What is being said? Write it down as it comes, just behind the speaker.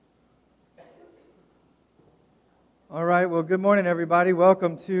All right, well, good morning, everybody.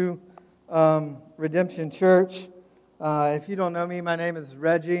 Welcome to Redemption Church. If you don't know me, my name is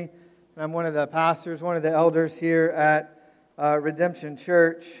Reggie, and I'm one of the pastors, one of the elders here at Redemption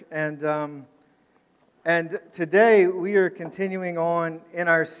Church. And today we are continuing on in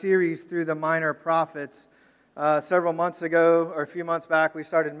our series through the Minor Prophets. Several months ago, or a few months back, we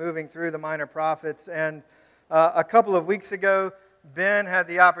started moving through the Minor Prophets. And a couple of weeks ago, Ben had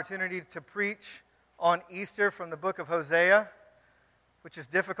the opportunity to preach on Easter from the book of Hosea, which is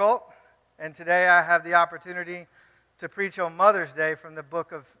difficult. And today I have the opportunity to preach on Mother's Day from the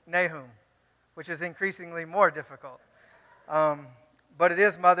book of Nahum, which is increasingly more difficult. But it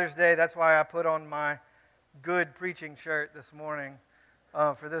is Mother's Day. That's why I put on my good preaching shirt this morning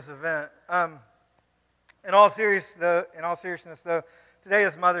for this event. In all seriousness, though, today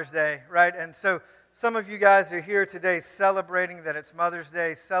is Mother's Day, right? And so some of you guys are here today celebrating that it's Mother's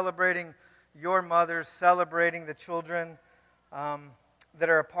Day, celebrating your mothers, celebrating the children that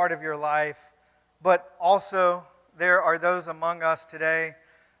are a part of your life. But also, there are those among us today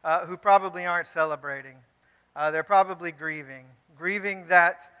who probably aren't celebrating. They're probably grieving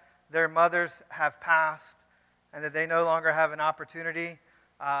that their mothers have passed and that they no longer have an opportunity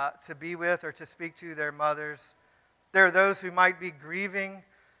to be with or to speak to their mothers. There are those who might be grieving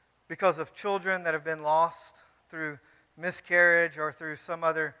because of children that have been lost through miscarriage or through some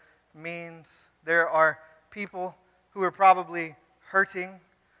other means. There are people who are probably hurting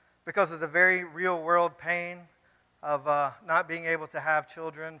because of the very real world pain of not being able to have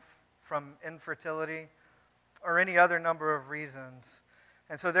children from infertility or any other number of reasons.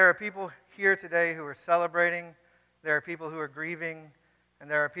 And so there are people here today who are celebrating, there are people who are grieving, and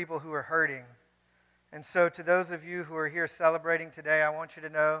there are people who are hurting. And so to those of you who are here celebrating today, I want you to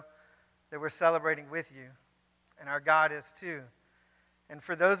know that we're celebrating with you, and our God is too. And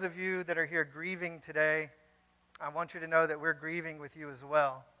for those of you that are here grieving today, I want you to know that we're grieving with you as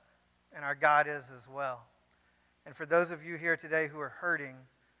well, and our God is as well. And for those of you here today who are hurting,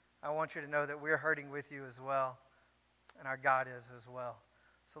 I want you to know that we're hurting with you as well, and our God is as well.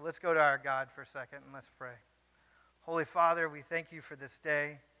 So let's go to our God for a second and let's pray. Holy Father, we thank you for this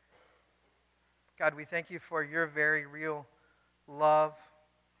day. God, we thank you for your very real love,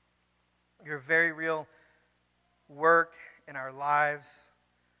 your very real work in our lives.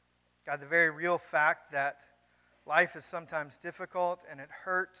 God, the very real fact that life is sometimes difficult and it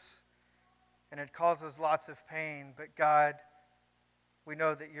hurts and it causes lots of pain. But God, we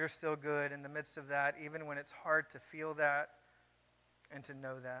know that you're still good in the midst of that, even when it's hard to feel that and to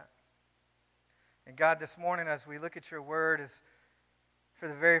know that. And God, this morning as we look at your word, as for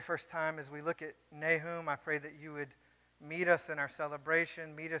the very first time, as we look at Nahum, I pray that you would meet us in our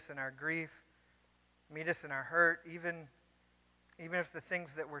celebration, meet us in our grief, meet us in our hurt, even if the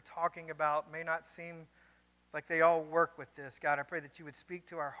things that we're talking about may not seem like they all work with this. God, I pray that you would speak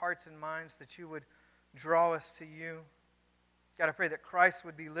to our hearts and minds, that you would draw us to you. God, I pray that Christ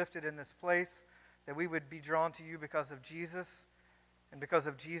would be lifted in this place, that we would be drawn to you because of Jesus and because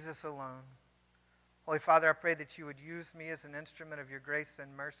of Jesus alone. Holy Father, I pray that you would use me as an instrument of your grace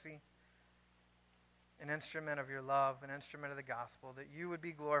and mercy, an instrument of your love, an instrument of the gospel, that you would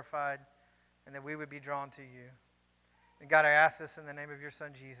be glorified and that we would be drawn to you. And God, I ask this in the name of your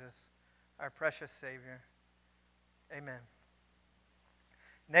Son, Jesus, our precious Savior. Amen.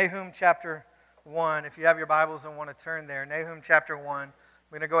 Nahum chapter 1, if you have your Bibles and want to turn there, Nahum chapter 1. I'm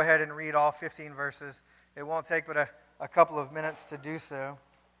going to go ahead and read all 15 verses. It won't take but a couple of minutes to do so.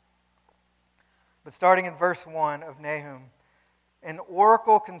 But starting in verse 1 of Nahum, an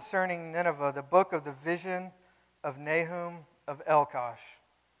oracle concerning Nineveh, the book of the vision of Nahum of Elkosh.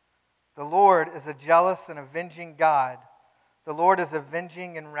 The Lord is a jealous and avenging God. The Lord is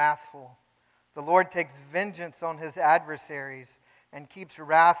avenging and wrathful. The Lord takes vengeance on his adversaries and keeps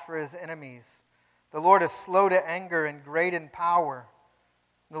wrath for his enemies. The Lord is slow to anger and great in power.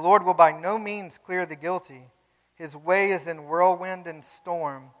 The Lord will by no means clear the guilty. His way is in whirlwind and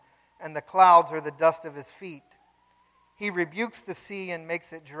storm, and the clouds are the dust of his feet. He rebukes the sea and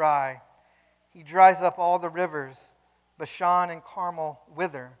makes it dry. He dries up all the rivers. Bashan and Carmel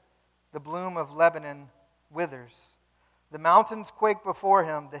wither. The bloom of Lebanon withers. The mountains quake before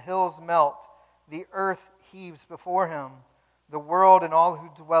him. The hills melt. The earth heaves before him. The world and all who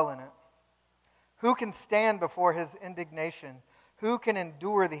dwell in it. Who can stand before his indignation? Who can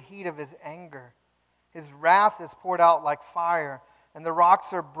endure the heat of his anger? His wrath is poured out like fire, and the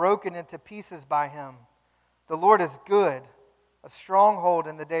rocks are broken into pieces by him. The Lord is good, a stronghold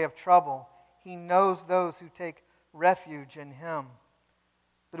in the day of trouble. He knows those who take refuge in him.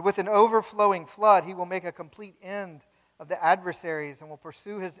 But with an overflowing flood, he will make a complete end of the adversaries and will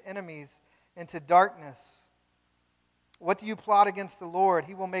pursue his enemies into darkness. What do you plot against the Lord?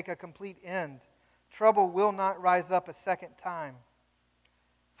 He will make a complete end. Trouble will not rise up a second time.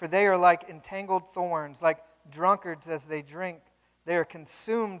 For they are like entangled thorns, like drunkards as they drink. They are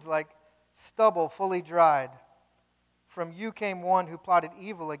consumed like stubble fully dried. From you came one who plotted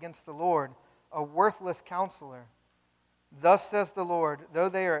evil against the Lord, a worthless counselor. Thus says the Lord, though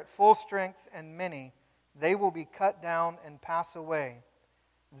they are at full strength and many, they will be cut down and pass away.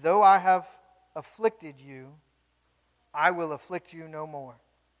 Though I have afflicted you, I will afflict you no more.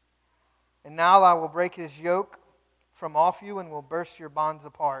 And now I will break his yoke from off you and will burst your bonds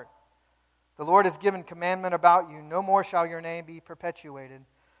apart. The Lord has given commandment about you. No more shall your name be perpetuated.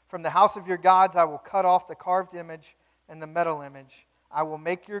 From the house of your gods I will cut off the carved image and the metal image. I will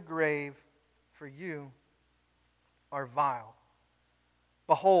make your grave, for you are vile.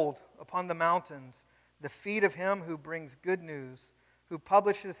 Behold, upon the mountains, the feet of him who brings good news, who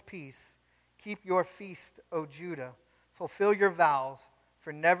publishes peace. Keep your feast, O Judah. Fulfill your vows,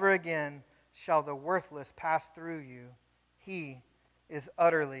 for never again shall the worthless pass through you. He is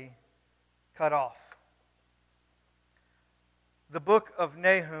utterly cut off. The book of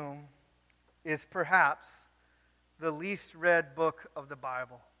Nahum is perhaps the least read book of the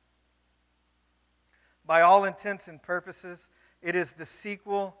Bible. By all intents and purposes, it is the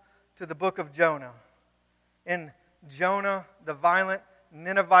sequel to the book of Jonah. In Jonah, the violent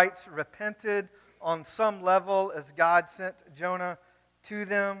Ninevites repented on some level as God sent Jonah to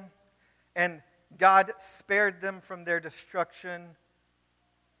them, and God spared them from their destruction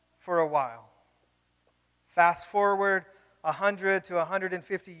for a while. Fast forward 100 to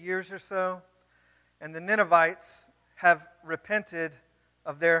 150 years or so, and the Ninevites have repented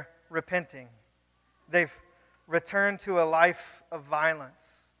of their repenting. They've returned to a life of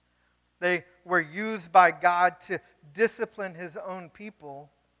violence. They were used by God to discipline his own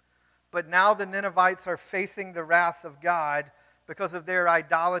people, but now the Ninevites are facing the wrath of God because of their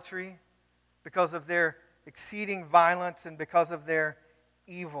idolatry, because of their exceeding violence, and because of their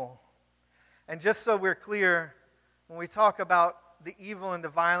evil. And just so we're clear, when we talk about the evil and the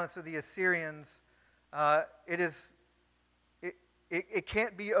violence of the Assyrians, it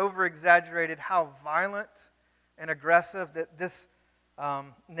can't be over-exaggerated how violent and aggressive that this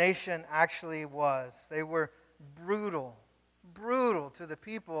nation actually was. They were brutal to the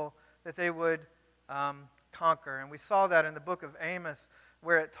people that they would conquer. And we saw that in the book of Amos,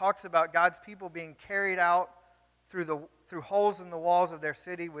 where it talks about God's people being carried out through holes in the walls of their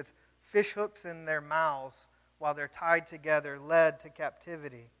city with fish hooks in their mouths while they're tied together, led to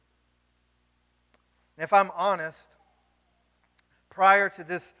captivity. And if I'm honest, prior to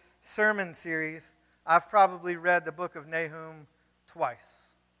this sermon series, I've probably read the book of Nahum twice.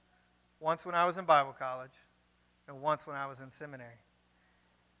 Once when I was in Bible college, and once when I was in seminary.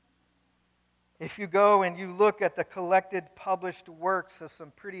 If you go and you look at the collected published works of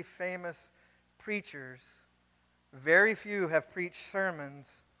some pretty famous preachers, very few have preached sermons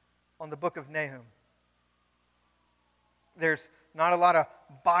on the book of Nahum. There's not a lot of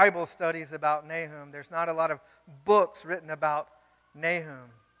Bible studies about Nahum. There's not a lot of books written about Nahum.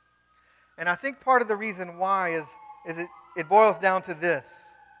 And I think part of the reason why is it boils down to this,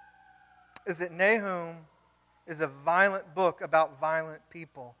 is that Nahum is a violent book about violent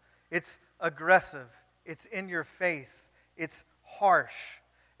people. It's aggressive. It's in your face. It's harsh.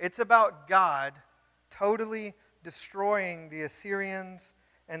 It's about God totally destroying the Assyrians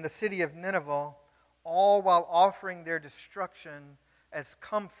and the city of Nineveh, all while offering their destruction as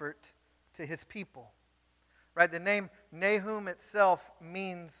comfort to his people. Right? The name Nahum itself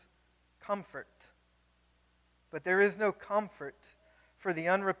means comfort. But there is no comfort for the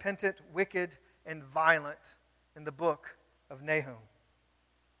unrepentant, wicked, and violent in the book of Nahum.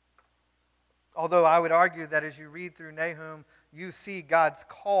 Although I would argue that as you read through Nahum, you see God's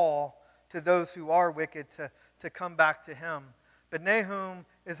call to those who are wicked to come back to him. But Nahum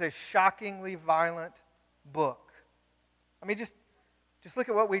is a shockingly violent book. I mean, just look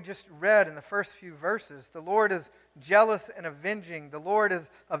at what we just read in the first few verses. The Lord is jealous and avenging. The Lord is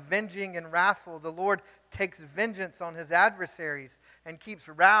avenging and wrathful. The Lord takes vengeance on his adversaries and keeps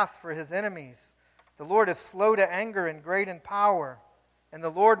wrath for his enemies. The Lord is slow to anger and great in power. And the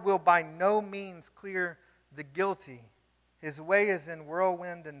Lord will by no means clear the guilty. His way is in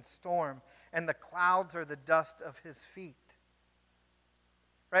whirlwind and storm, and the clouds are the dust of his feet.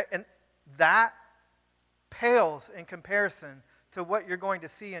 Right? And that pales in comparison to what you're going to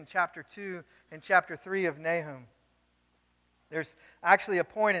see in chapter 2 and chapter 3 of Nahum. There's actually a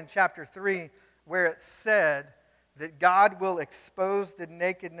point in chapter 3 where it's said that God will expose the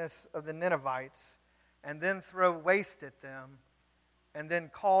nakedness of the Ninevites and then throw waste at them and then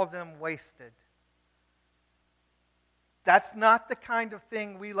call them wasted. That's not the kind of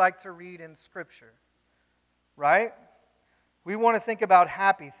thing we like to read in Scripture, right? We want to think about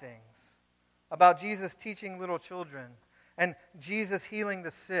happy things, about Jesus teaching little children, and Jesus healing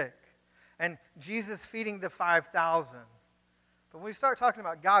the sick, and Jesus feeding the 5,000. But when we start talking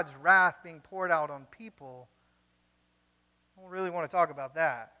about God's wrath being poured out on people, I don't really want to talk about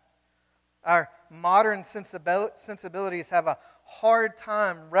that. Our modern sensibilities have a hard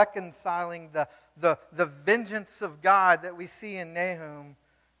time reconciling the vengeance of God that we see in Nahum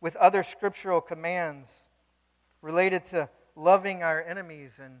with other scriptural commands related to loving our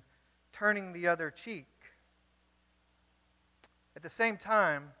enemies and turning the other cheek. At the same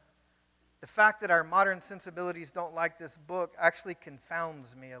time, the fact that our modern sensibilities don't like this book actually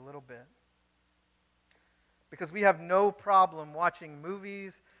confounds me a little bit. Because we have no problem watching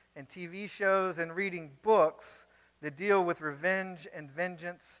movies and TV shows and reading books that deal with revenge and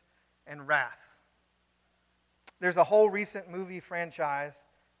vengeance and wrath. There's a whole recent movie franchise.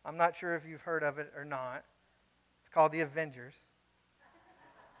 I'm not sure if you've heard of it or not. It's called The Avengers.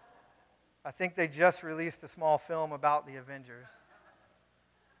 I think they just released a small film about the Avengers.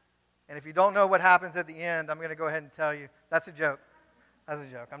 And if you don't know what happens at the end, I'm going to go ahead and tell you. That's a joke. That's a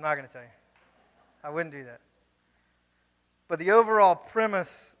joke. I'm not going to tell you. I wouldn't do that. But the overall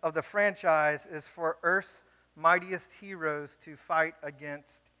premise of the franchise is for Earth's mightiest heroes to fight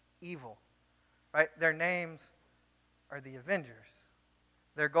against evil. Right? Their names are the Avengers.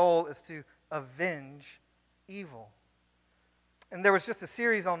 Their goal is to avenge evil. And there was just a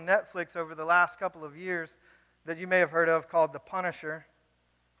series on Netflix over the last couple of years that you may have heard of called The Punisher,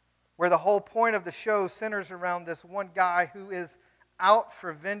 where the whole point of the show centers around this one guy who is out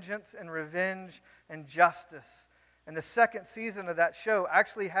for vengeance and revenge and justice. And the second season of that show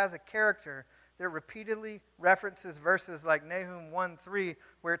actually has a character that repeatedly references verses like Nahum 1:3,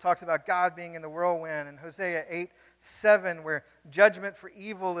 where it talks about God being in the whirlwind, and Hosea 8:7, where judgment for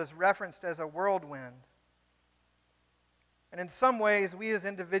evil is referenced as a whirlwind. And in some ways, we as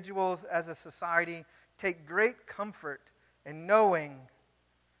individuals, as a society, take great comfort in knowing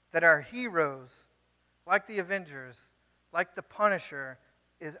that our heroes, like the Avengers, like the Punisher,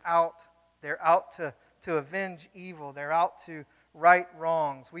 they're out to avenge evil. They're out to right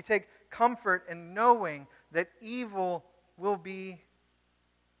wrongs. We take comfort in knowing that evil will be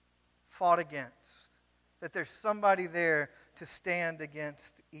fought against, that there's somebody there to stand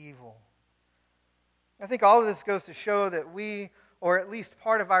against evil. I think all of this goes to show that we, or at least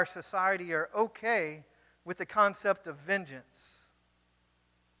part of our society, are okay with the concept of vengeance.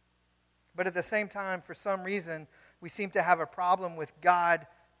 But at the same time, for some reason, we seem to have a problem with God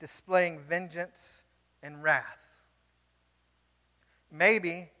displaying vengeance and wrath.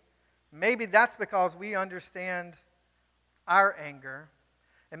 Maybe that's because we understand our anger,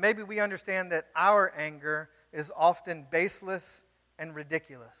 and maybe we understand that our anger is often baseless and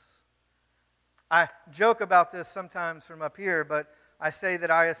ridiculous. I joke about this sometimes from up here, but I say that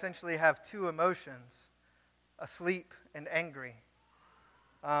I essentially have two emotions, asleep and angry.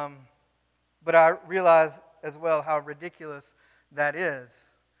 But I realize as well how ridiculous that is.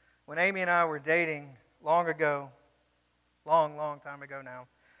 When Amy and I were dating long ago, long time ago now,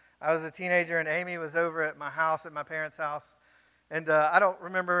 I was a teenager and Amy was over at my house, at my parents' house. And I don't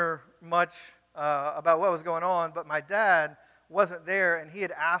remember much about what was going on, but my dad wasn't there and he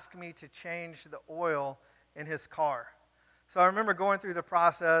had asked me to change the oil in his car. So I remember going through the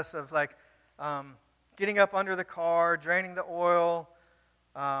process of getting up under the car, draining the oil,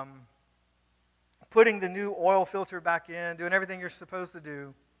 putting the new oil filter back in, doing everything you're supposed to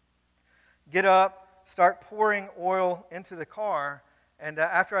do. Get up, start pouring oil into the car, and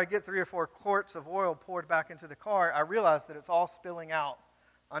after I get 3 or 4 quarts of oil poured back into the car, I realize that it's all spilling out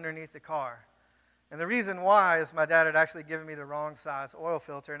underneath the car. And the reason why is my dad had actually given me the wrong size oil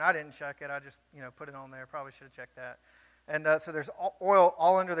filter, and I didn't check it. I just, put it on there. Probably should have checked that. And so there's oil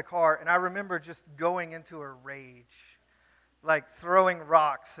all under the car, and I remember just going into a rage, like throwing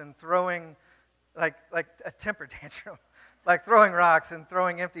rocks and throwing, like a temper tantrum, like throwing rocks and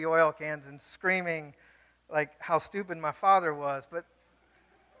throwing empty oil cans and screaming like how stupid my father was. But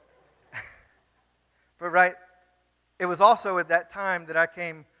right, it was also at that time that I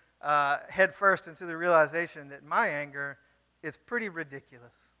came head first into the realization that my anger is pretty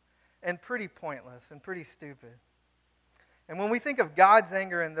ridiculous and pretty pointless and pretty stupid. And when we think of God's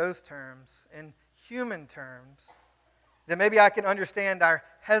anger in those terms, in human terms, then maybe I can understand our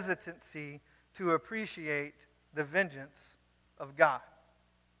hesitancy to appreciate the vengeance of God.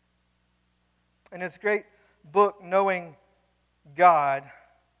 In his great book, Knowing God,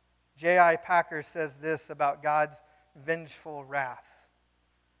 J.I. Packer says this about God's vengeful wrath.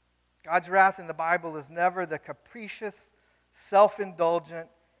 God's wrath in the Bible is never the capricious, self-indulgent,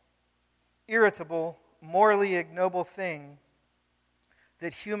 irritable, morally ignoble thing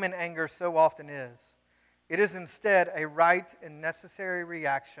that human anger so often is. It is instead a right and necessary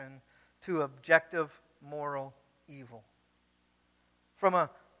reaction to objective moral evil. From a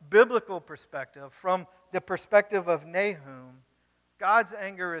biblical perspective, from the perspective of Nahum, God's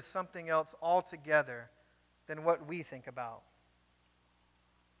anger is something else altogether than what we think about.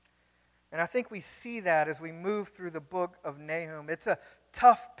 And I think we see that as we move through the book of Nahum. It's a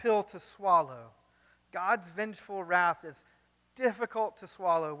tough pill to swallow. God's vengeful wrath is difficult to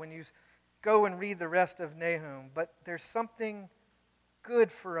swallow when you go and read the rest of Nahum. But there's something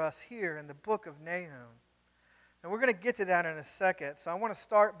good for us here in the book of Nahum. And we're going to get to that in a second. So I want to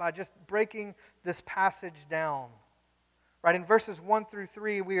start by just breaking this passage down. Right, in verses 1 through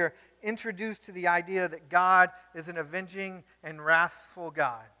 3, we are introduced to the idea that God is an avenging and wrathful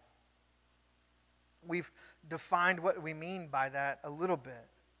God. We've defined what we mean by that a little bit.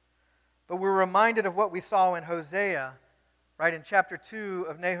 But we're reminded of what we saw in Hosea, right, in chapter 2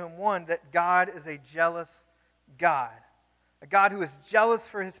 of Nahum 1, that God is a jealous God. A God who is jealous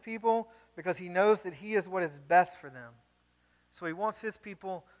for his people because he knows that he is what is best for them. So he wants his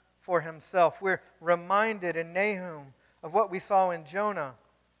people for himself. We're reminded in Nahum of what we saw in Jonah,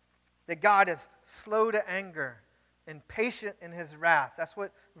 that God is slow to anger and patient in his wrath. That's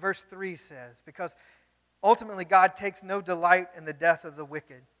what verse 3 says, because ultimately God takes no delight in the death of the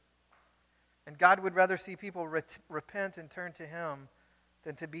wicked. And God would rather see people repent and turn to him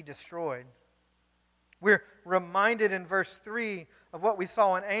than to be destroyed. We're reminded in verse 3 of what we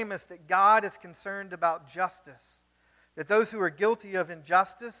saw in Amos, that God is concerned about justice, that those who are guilty of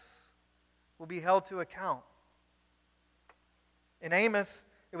injustice will be held to account. In Amos,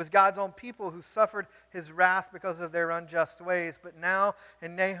 it was God's own people who suffered his wrath because of their unjust ways. But now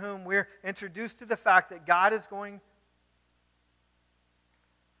in Nahum, we're introduced to the fact that God is going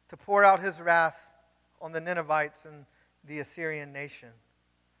to pour out his wrath on the Ninevites and the Assyrian nation.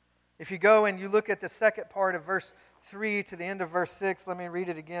 If you go and you look at the second part of verse 3 to the end of verse 6, let me read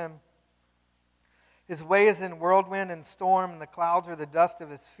it again. His way is in whirlwind and storm, and the clouds are the dust of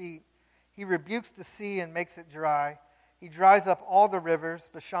his feet. He rebukes the sea and makes it dry. He dries up all the rivers.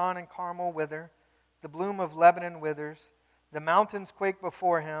 Bashan and Carmel wither. The bloom of Lebanon withers. The mountains quake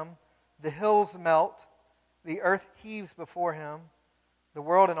before him. The hills melt. The earth heaves before him. The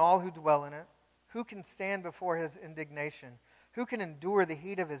world and all who dwell in it. Who can stand before his indignation? Who can endure the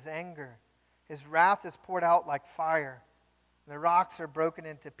heat of his anger? His wrath is poured out like fire. The rocks are broken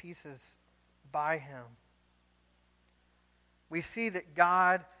into pieces by him. We see that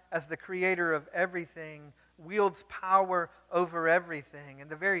God, as the creator of everything, wields power over everything. And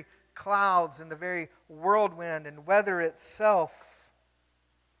the very clouds and the very whirlwind and weather itself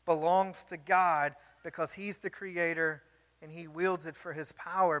belongs to God because he's the creator and he wields it for his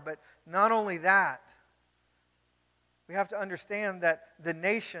power. But not only that, we have to understand that the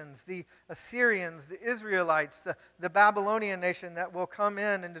nations, the Assyrians, the Israelites, the Babylonian nation that will come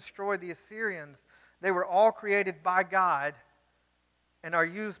in and destroy the Assyrians, they were all created by God and are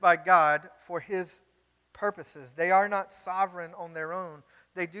used by God for his purposes. They are not sovereign on their own.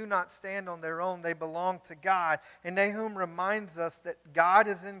 They do not stand on their own. They belong to God. And Nahum reminds us that God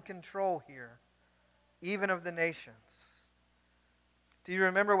is in control here, even of the nations. Do you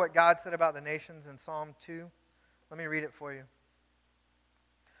remember what God said about the nations in Psalm 2? Let me read it for you.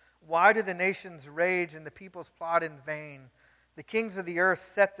 Why do the nations rage and the peoples plot in vain? The kings of the earth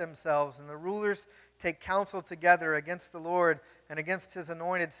set themselves, and the rulers take counsel together against the Lord and against his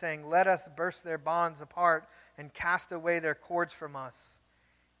anointed, saying, let us burst their bonds apart and cast away their cords from us.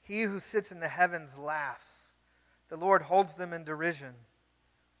 He who sits in the heavens laughs. The Lord holds them in derision.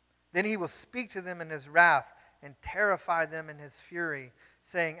 Then he will speak to them in his wrath and terrify them in his fury,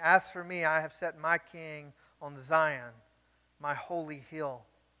 saying, as for me, I have set my king on Zion, my holy hill.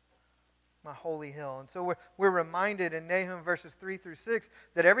 My holy hill. And so we're reminded in Nahum verses 3 through 6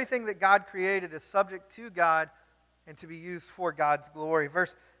 that everything that God created is subject to God and to be used for God's glory.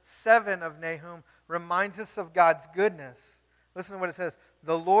 Verse 7 of Nahum reminds us of God's goodness. Listen to what it says.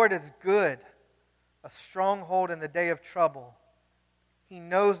 The Lord is good, a stronghold in the day of trouble. He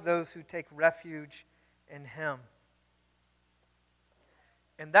knows those who take refuge in him.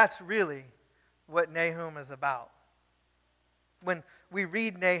 And that's really what Nahum is about. When we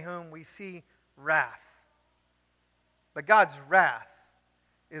read Nahum, we see wrath. But God's wrath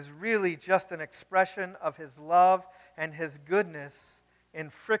is really just an expression of his love and his goodness in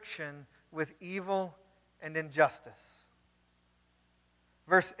friction with evil and injustice.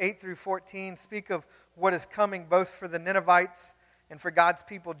 Verse 8 through 14 speak of what is coming both for the Ninevites and for God's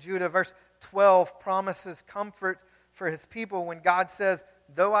people, Judah. Verse 12 promises comfort for his people when God says,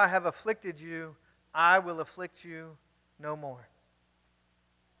 though I have afflicted you, I will afflict you no more.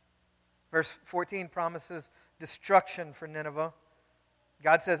 Verse 14 promises destruction for Nineveh.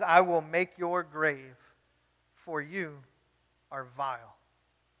 God says, I will make your grave, for you are vile.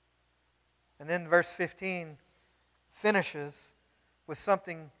 And then verse 15 finishes with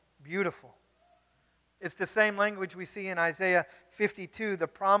something beautiful. It's the same language we see in Isaiah 52, the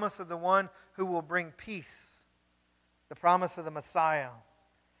promise of the one who will bring peace, the promise of the Messiah.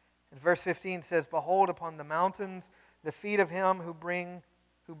 And verse 15 says, behold upon the mountains the feet of him who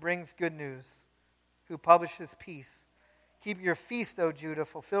brings good news, who publishes peace. Keep your feast, O Judah,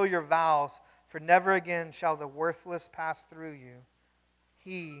 fulfill your vows, for never again shall the worthless pass through you.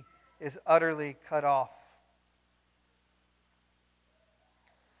 He is utterly cut off.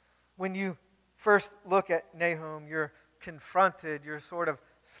 When you first look at Nahum, you're confronted, you're sort of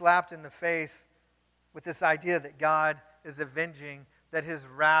slapped in the face with this idea that God is avenging, that his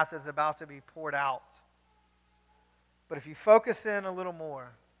wrath is about to be poured out. But if you focus in a little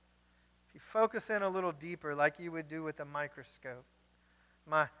more, if you focus in a little deeper, like you would do with a microscope.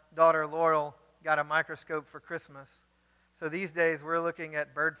 My daughter Laurel got a microscope for Christmas. So these days we're looking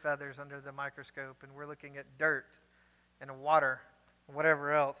at bird feathers under the microscope, and we're looking at dirt and water and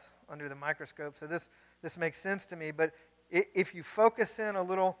whatever else under the microscope. So this makes sense to me. But if you focus in a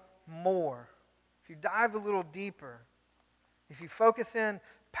little more, if you dive a little deeper, if you focus in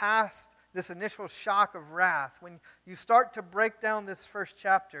past this initial shock of wrath, when you start to break down this first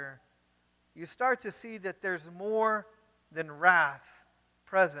chapter, you start to see that there's more than wrath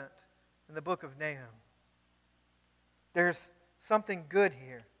present in the book of Nahum. There's something good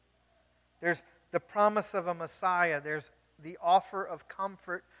here. There's the promise of a Messiah. There's the offer of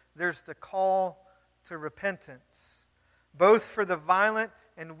comfort. There's the call to repentance, both for the violent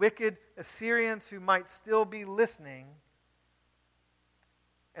and wicked Assyrians who might still be listening,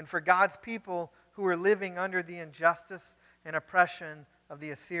 and for God's people who are living under the injustice and oppression of the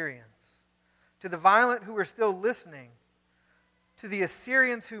Assyrians. To the violent who are still listening, to the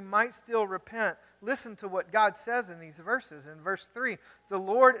Assyrians who might still repent, listen to what God says in these verses. In verse 3, the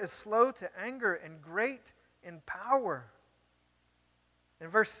Lord is slow to anger and great in power. In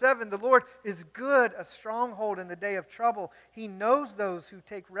verse 7, the Lord is good, a stronghold in the day of trouble. He knows those who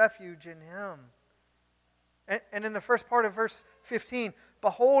take refuge in him. And in the first part of verse 15,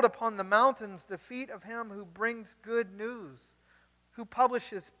 behold upon the mountains the feet of him who brings good news, who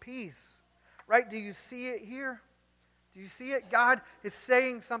publishes peace. Right? Do you see it here? Do you see it? God is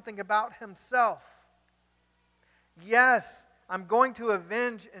saying something about himself. Yes, I'm going to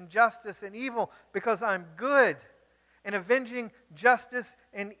avenge injustice and evil because I'm good. And avenging justice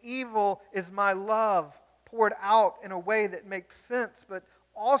and evil is my love poured out in a way that makes sense. But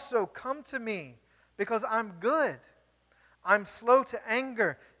also come to me because I'm good. I'm slow to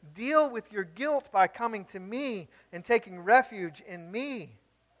anger. Deal with your guilt by coming to me and taking refuge in me.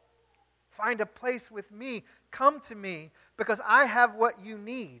 Find a place with me. Come to me because I have what you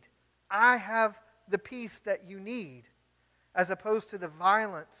need. I have the peace that you need, as opposed to the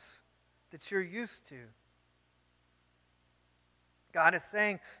violence that you're used to. God is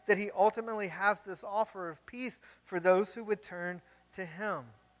saying that he ultimately has this offer of peace for those who would turn to him.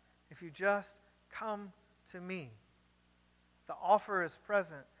 If you just come to me. The offer is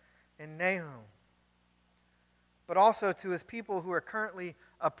present in Nahum. But also to his people who are currently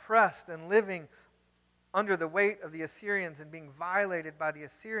oppressed and living under the weight of the Assyrians and being violated by the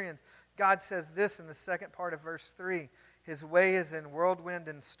Assyrians. God says this in the second part of verse 3. His way is in whirlwind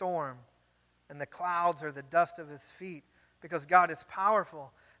and storm, and the clouds are the dust of his feet, because God is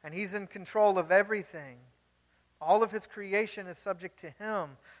powerful and he's in control of everything. All of his creation is subject to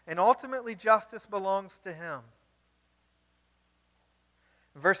him, and ultimately justice belongs to him.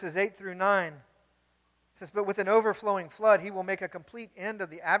 Verses 8 through 9 says, but with an overflowing flood, he will make a complete end of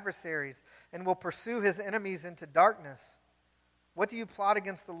the adversaries and will pursue his enemies into darkness. What do you plot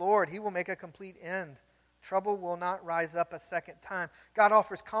against the Lord? He will make a complete end. Trouble will not rise up a second time. God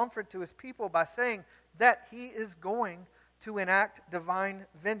offers comfort to his people by saying that he is going to enact divine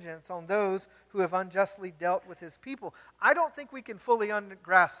vengeance on those who have unjustly dealt with his people. I don't think we can fully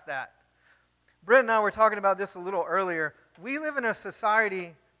grasp that. Brent and I were talking about this a little earlier. We live in a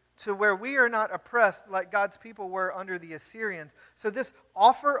society to where we are not oppressed like God's people were under the Assyrians. So this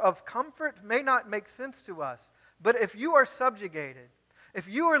offer of comfort may not make sense to us. But if you are subjugated, if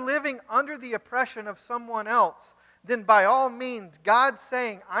you are living under the oppression of someone else, then by all means, God's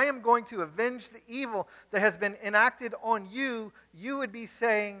saying, I am going to avenge the evil that has been enacted on you, you would be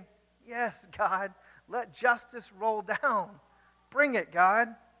saying, yes, God, let justice roll down. Bring it, God.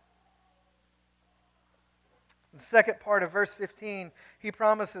 In the second part of verse 15, he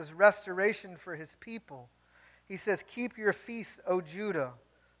promises restoration for his people. He says, keep your feasts, O Judah.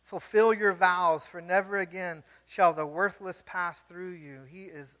 Fulfill your vows, for never again shall the worthless pass through you. He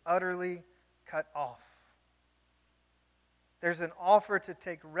is utterly cut off. There's an offer to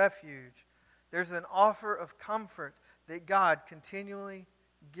take refuge. There's an offer of comfort that God continually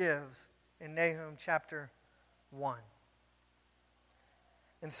gives in Nahum chapter 1.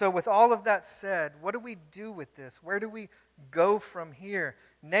 And so with all of that said, what do we do with this? Where do we go from here?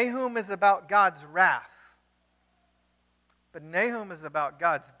 Nahum is about God's wrath. But Nahum is about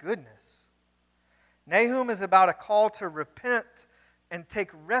God's goodness. Nahum is about a call to repent and take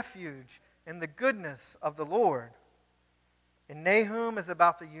refuge in the goodness of the Lord. And Nahum is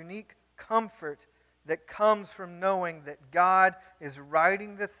about the unique comfort that comes from knowing that God is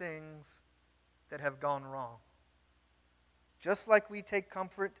righting the things that have gone wrong. Just like we take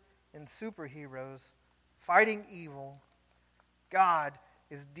comfort in superheroes fighting evil, God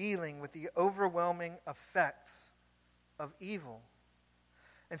is dealing with the overwhelming effects of evil.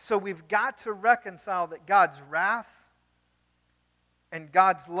 And so we've got to reconcile that God's wrath and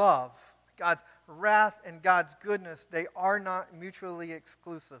God's love, God's wrath and God's goodness, they are not mutually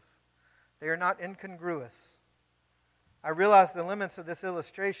exclusive. They are not incongruous. I realize the limits of this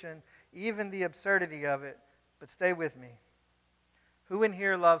illustration, even the absurdity of it, but stay with me. Who in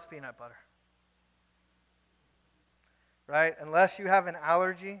here loves peanut butter? Right? Unless you have an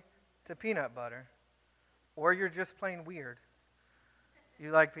allergy to peanut butter, or you're just plain weird.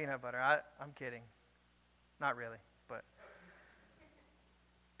 You like peanut butter. I'm kidding. Not really, but.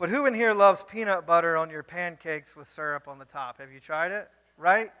 But who in here loves peanut butter on your pancakes with syrup on the top? Have you tried it?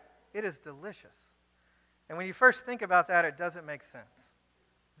 Right? It is delicious. And when you first think about that, it doesn't make sense.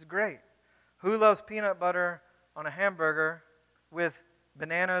 It's great. Who loves peanut butter on a hamburger with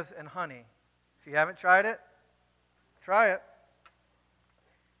bananas and honey? If you haven't tried it, try it.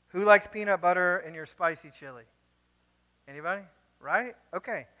 Who likes peanut butter in your spicy chili? Anybody? Right?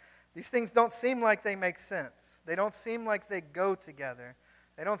 Okay. These things don't seem like they make sense. They don't seem like they go together.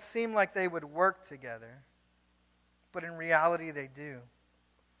 They don't seem like they would work together. But in reality, they do.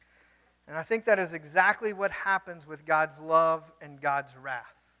 And I think that is exactly what happens with God's love and God's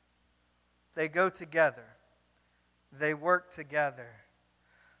wrath. They go together. They work together.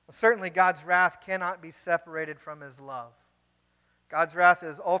 Well, certainly God's wrath cannot be separated from His love. God's wrath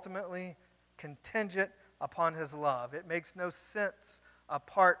is ultimately contingent upon His love. It makes no sense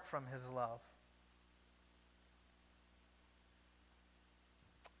apart from His love.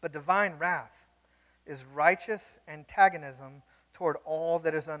 But divine wrath is righteous antagonism toward all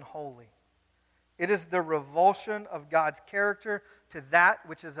that is unholy. It is the revulsion of God's character to that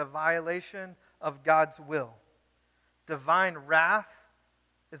which is a violation of God's will. Divine wrath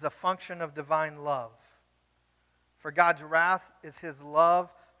is a function of divine love. For God's wrath is His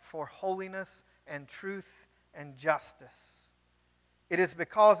love for holiness and truth and justice. It is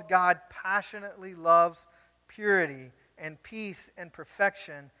because God passionately loves purity and peace and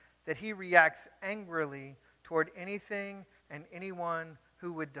perfection that He reacts angrily toward anything and anyone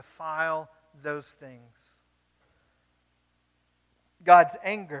who would defile those things. God's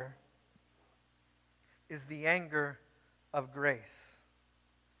anger is the anger of grace.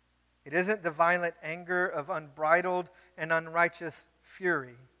 It isn't the violent anger of unbridled and unrighteous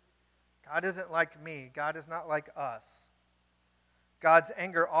fury. God isn't like me. God is not like us. God's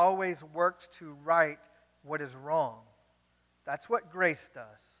anger always works to right what is wrong. That's what grace does.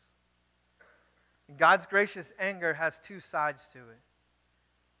 And God's gracious anger has two sides to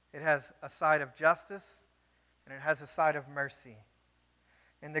it. It has a side of justice and it has a side of mercy.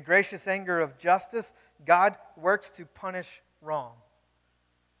 In the gracious anger of justice, God works to punish wrong.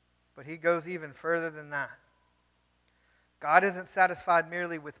 But He goes even further than that. God isn't satisfied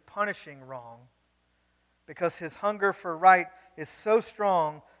merely with punishing wrong, because His hunger for right is so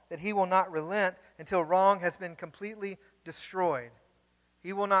strong that He will not relent until wrong has been completely destroyed.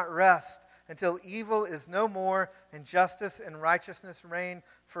 He will not rest until evil is no more and justice and righteousness reign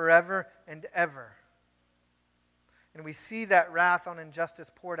forever and ever. And we see that wrath on injustice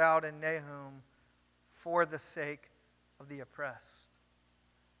poured out in Nahum for the sake of the oppressed.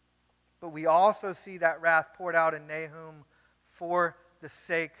 But we also see that wrath poured out in Nahum for the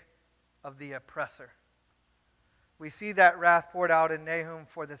sake of the oppressor. We see that wrath poured out in Nahum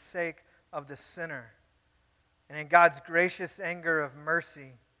for the sake of the sinner. And in God's gracious anger of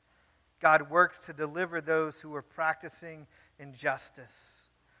mercy, God works to deliver those who are practicing injustice,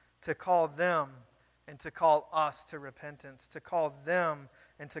 to call them and to call us to repentance, to call them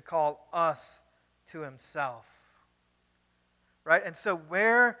and to call us to Himself. right? And so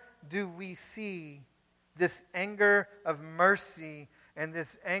where do we see this anger of mercy and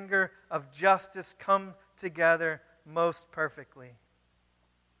this anger of justice come together most perfectly?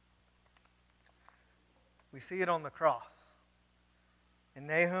 We see it on the cross. And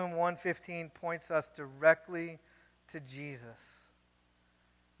Nahum 1:15 points us directly to Jesus.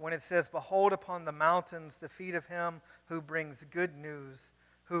 When it says, "Behold upon the mountains the feet of him who brings good news,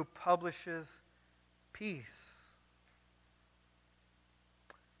 who publishes peace."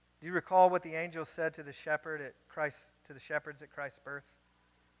 Do you recall what the angel said to the shepherds at Christ's birth?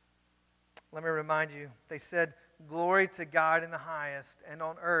 Let me remind you. They said, "Glory to God in the highest, and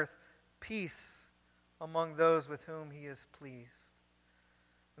on earth peace among those with whom he is pleased."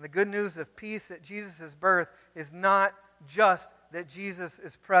 And the good news of peace at Jesus' birth is not just that Jesus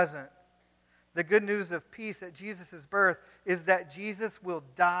is present. The good news of peace at Jesus' birth is that Jesus will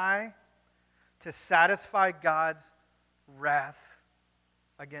die to satisfy God's wrath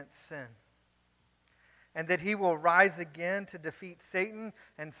against sin. And that he will rise again to defeat Satan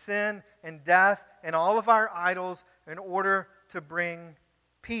and sin and death and all of our idols in order to bring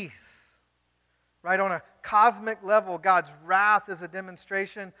peace. Right, on a cosmic level, God's wrath is a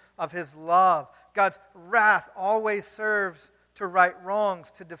demonstration of his love. God's wrath always serves to right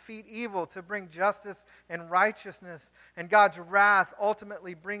wrongs, to defeat evil, to bring justice and righteousness. And God's wrath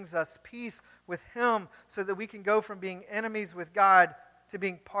ultimately brings us peace with him so that we can go from being enemies with God to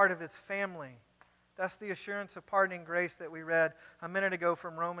being part of his family. That's the assurance of pardoning grace that we read a minute ago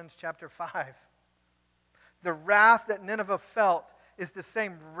from Romans chapter 5. The wrath that Nineveh felt is the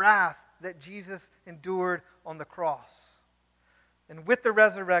same wrath that Jesus endured on the cross. And with the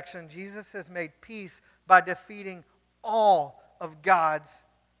resurrection, Jesus has made peace by defeating all of God's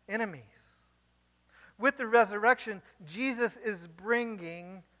enemies. With the resurrection, Jesus is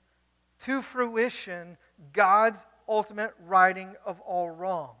bringing to fruition God's ultimate righting of all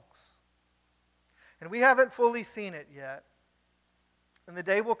wrongs. And we haven't fully seen it yet. And the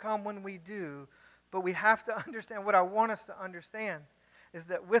day will come when we do. But we have to understand, what I want us to understand is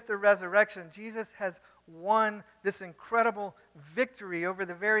that with the resurrection, Jesus has won this incredible victory over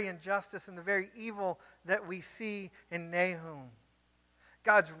the very injustice and the very evil that we see in Nahum.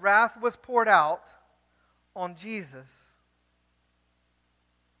 God's wrath was poured out on Jesus.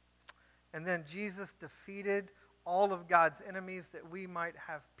 And then Jesus defeated all of God's enemies that we might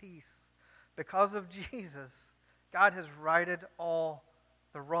have peace. Because of Jesus, God has righted all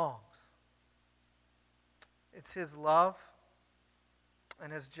the wrongs. It's his love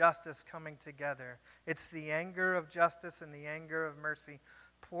and his justice coming together. It's the anger of justice and the anger of mercy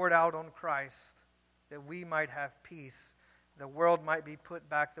poured out on Christ that we might have peace. The world might be put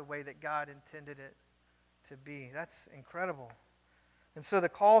back the way that God intended it to be. That's incredible. And so the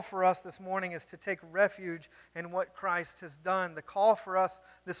call for us this morning is to take refuge in what Christ has done. The call for us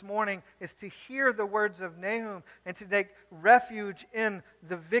this morning is to hear the words of Nahum and to take refuge in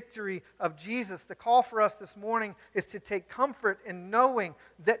the victory of Jesus. The call for us this morning is to take comfort in knowing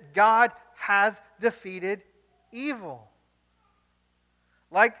that God has defeated evil.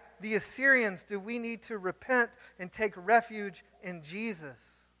 Like the Assyrians, do we need to repent and take refuge in Jesus?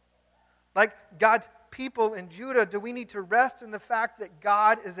 Like God's people in Judah, do we need to rest in the fact that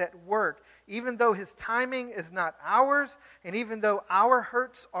God is at work? Even though his timing is not ours, and even though our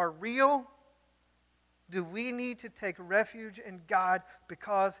hurts are real, do we need to take refuge in God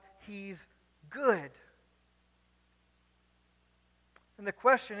because he's good? And the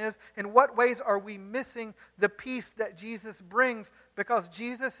question is, in what ways are we missing the peace that Jesus brings because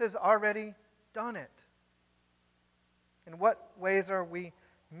Jesus has already done it? In what ways are we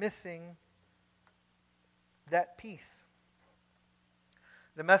missing that peace?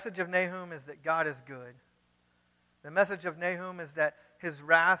 The message of Nahum is that God is good. The message of Nahum is that his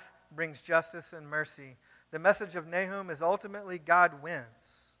wrath brings justice and mercy. The message of Nahum is ultimately God wins.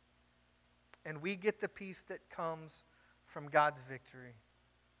 And we get the peace that comes from God's victory.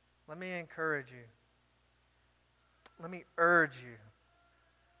 Let me encourage you. Let me urge you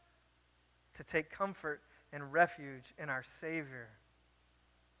to take comfort and refuge in our Savior.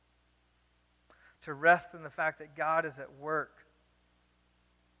 To rest in the fact that God is at work,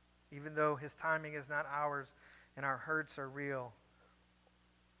 even though his timing is not ours and our hurts are real.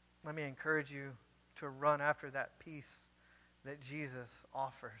 Let me encourage you to run after that peace that Jesus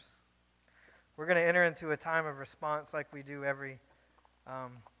offers. We're going to enter into a time of response like we do every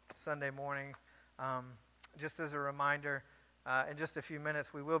Sunday morning. Just as a reminder, in just a few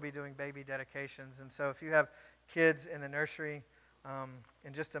minutes we will be doing baby dedications. And so if you have kids in the nursery,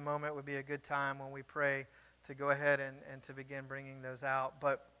 in just a moment would be a good time when we pray to go ahead and to begin bringing those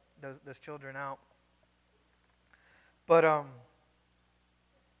children out. But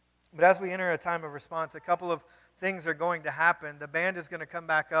But as we enter a time of response, a couple of things are going to happen. The band is going to come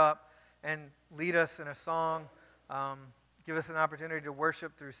back up and lead us in a song, give us an opportunity to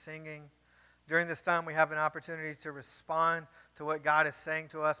worship through singing. During this time, we have an opportunity to respond to what God is saying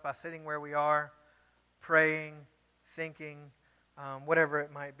to us by sitting where we are, praying, thinking, whatever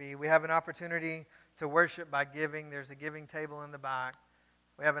it might be. We have an opportunity to worship by giving. There's a giving table in the back.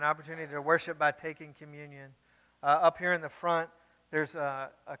 We have an opportunity to worship by taking communion. Up here in the front, there's a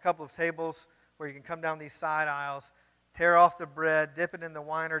couple of tables where you can come down these side aisles, tear off the bread, dip it in the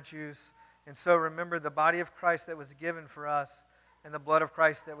wine or juice, and so remember the body of Christ that was given for us and the blood of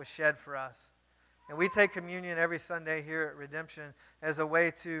Christ that was shed for us. And we take communion every Sunday here at Redemption as a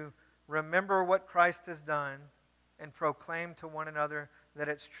way to remember what Christ has done and proclaim to one another that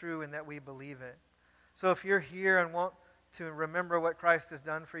it's true and that we believe it. So if you're here and want to remember what Christ has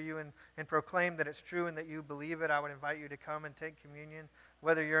done for you and proclaim that it's true and that you believe it, I would invite you to come and take communion,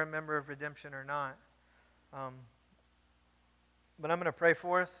 whether you're a member of Redemption or not. But I'm going to pray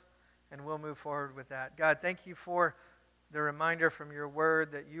for us, and we'll move forward with that. God, thank you for the reminder from your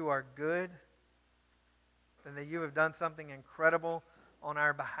word that you are good and that you have done something incredible on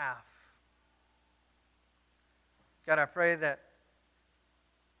our behalf. God, I pray that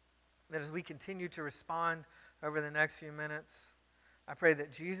as we continue to respond over the next few minutes, I pray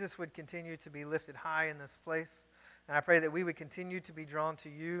that Jesus would continue to be lifted high in this place. And I pray that we would continue to be drawn to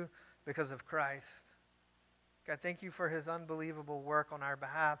you because of Christ. God, thank you for his unbelievable work on our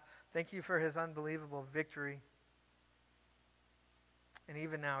behalf. Thank you for his unbelievable victory. And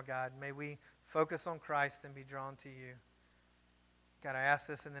even now, God, may we focus on Christ and be drawn to you. God, I ask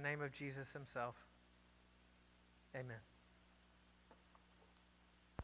this in the name of Jesus himself. Amen.